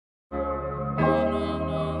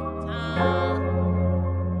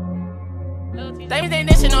Diamonds they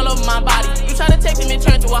nation all over my body. You try to text me and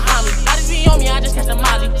turn to a homie. I just be on me, I just catch a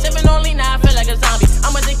molly. Sipping on lean, now I feel like a zombie.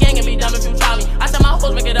 I'm with the gang and be dumb if you try me. I tell my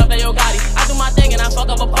hoes make it up, they yo Gotti. I do my thing and I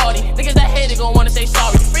fuck up a party. Niggas that hate it gon' wanna say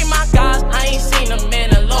sorry. Free my guys, I ain't seen them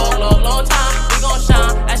in a long time. We gon'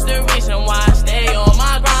 shine, that's the reason why I stay on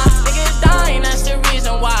my grind. Niggas dying, that's the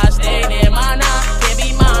reason why I stay near my nine. Can't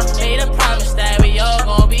be mine, made a promise that we all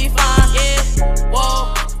gon' be fine. Yeah,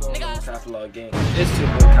 whoa. Capilot gang. It's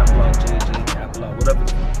your boy Capilot, JJ Capilot, whatever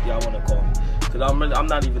y'all wanna call me. Cause I'm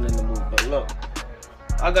not even in the mood. But look,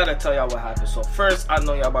 I gotta tell y'all what happened. So first, I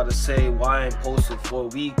know y'all about to say why I ain't posted 4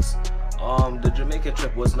 weeks. The Jamaica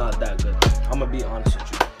trip was not that good. I'm gonna be honest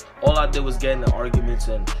with you. All I did was get into arguments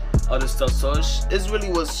and other stuff. So it really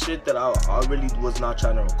was shit that I really was not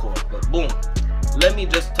trying to record. But boom, let me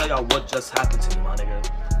just tell y'all what just happened to me, my nigga.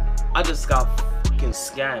 I just got fucking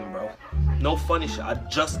scammed, bro. No funny shit. I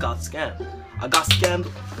just got scammed. I got scammed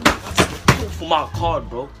for my card,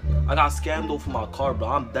 bro. I got scammed over my card, bro.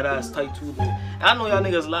 I'm dead ass tight too, man. And I know y'all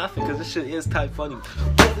niggas laughing because this shit is tight funny.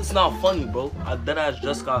 But it's not funny, bro. I dead ass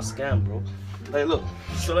just got scammed, bro. Like, look.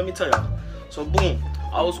 So let me tell y'all. So boom,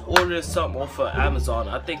 I was ordering something off of Amazon.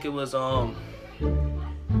 I think it was the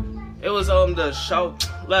shower,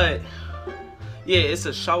 like, yeah, it's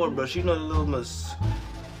a shower brush. You know the little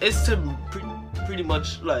it's to pretty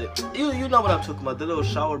much like you know what I'm talking about, the little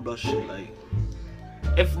shower brush shit. Like,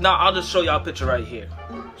 if not, I'll just show y'all a picture right here.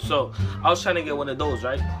 So I was trying to get one of those,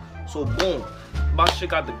 right? So boom, my shit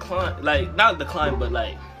got declined. Like, not declined, but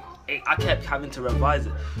like I kept having to revise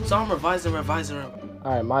it. So I'm revising.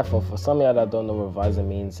 Alright, my fault. For some of y'all that don't know what revising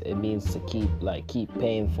means, it means to keep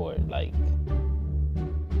paying for it, like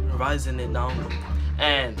revising it now.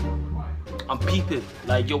 And I'm peeping,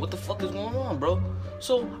 like, yo, what the fuck is going on, bro?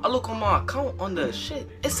 So I look on my account on the shit,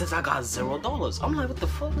 it says I got $0. I'm like, what the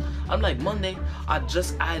fuck? I'm like, Monday, I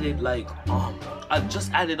just added like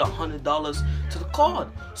 $100 to the card.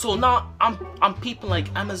 So now I'm peeping like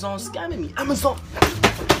Amazon scamming me. Amazon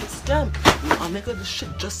scam me, my nigga. This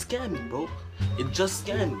shit just scammed me, bro. It just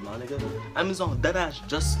scammed me, my nigga. Amazon deadass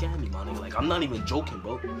just scammed me, my nigga. Like, I'm not even joking,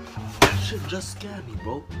 bro. That shit just scammed me,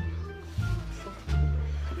 bro.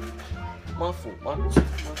 My fault.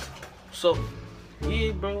 So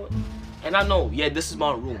yeah, bro. And I know, yeah, this is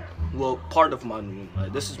my room. Well, part of my room.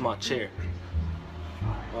 Like, this is my chair.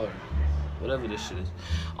 Or whatever this shit is.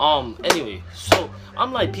 Anyway, so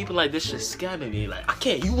I'm like, people like this shit scamming me. Like, I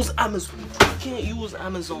can't use Amazon. I can't use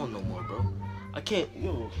Amazon no more, bro. I can't.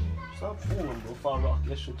 Yo, stop fooling, bro. If I rock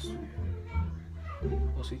that shit too.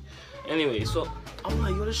 We'll see. Anyway, so I'm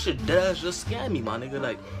like, yo, this shit deadass just scammed me, my nigga.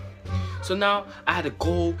 Like, so now I had to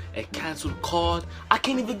go and cancel the card. I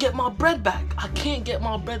can't even get my bread back. I can't get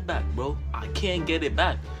my bread back, bro. I can't get it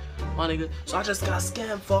back, my nigga. So I just got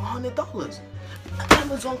scammed for $100.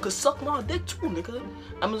 Amazon could suck my dick too, nigga.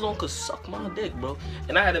 Amazon could suck my dick, bro.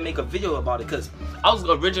 And I had to make a video about it because I was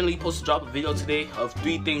originally supposed to drop a video today of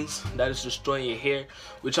 3 things that is destroying your hair,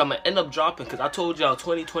 which I'm gonna end up dropping because I told y'all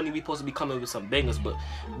 2020 we supposed to be coming with some bangers, but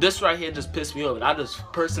this right here just pissed me off, and I just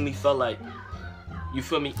personally felt like, you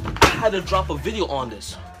feel me, I had to drop a video on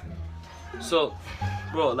this. So,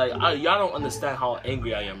 bro, like, y'all don't understand how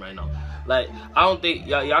angry I am right now. Like, I don't think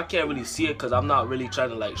y'all can't really see it because I'm not really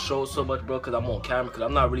trying to like show so much, bro, because I'm on camera, because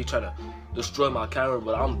I'm not really trying to destroy my camera,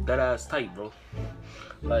 but I'm dead ass tight, bro.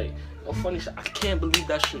 Like, no funny shit, I can't believe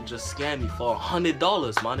that shit just scammed me for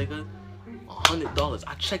 $100, my nigga. $100.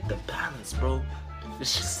 I checked the balance, bro.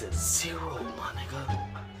 This shit says 0, my nigga.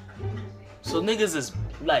 So niggas is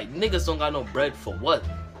like, niggas don't got no bread for what?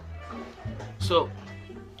 So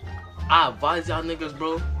I advise y'all niggas,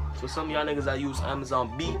 bro. For some of y'all niggas that use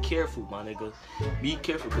Amazon, be careful, my nigga. Be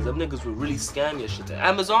careful, because them niggas will really scam your shit.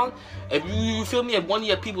 Amazon, if you feel me, if one of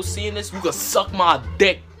your people seeing this, you can suck my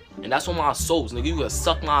dick. And that's on my souls, nigga. You can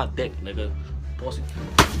suck my dick, nigga. Pussy.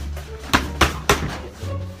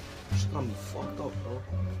 Shit got me fucked up, bro.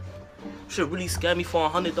 Shit really scam me for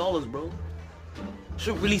 $100, bro.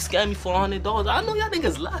 Shit really scam me for $100. I know y'all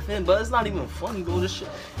niggas laughing, but it's not even funny, bro. This shit,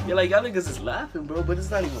 yeah, like, y'all niggas is laughing, bro, but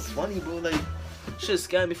it's not even funny, bro. Like, shit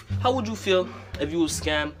scam me. How would you feel if you was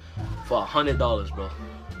scammed for $100, bro?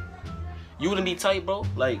 You wouldn't be tight, bro?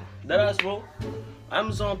 Like, that ass, bro.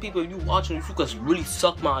 Amazon people, if you watching, if you could really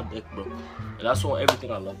suck my dick, bro. And that's on everything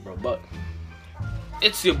I love, bro. But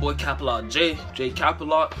it's your boy Capilot, J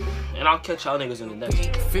Capilot, and I'll catch y'all niggas in the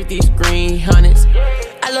next 50 screen hundreds.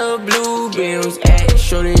 I love blue bills. Ask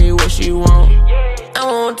shorty what she want. I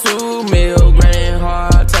want 2 mil, grinding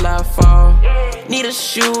hard till I fall. Need a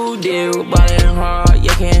shoe deal, ballin' hard, you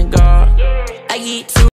can't guard. I get 2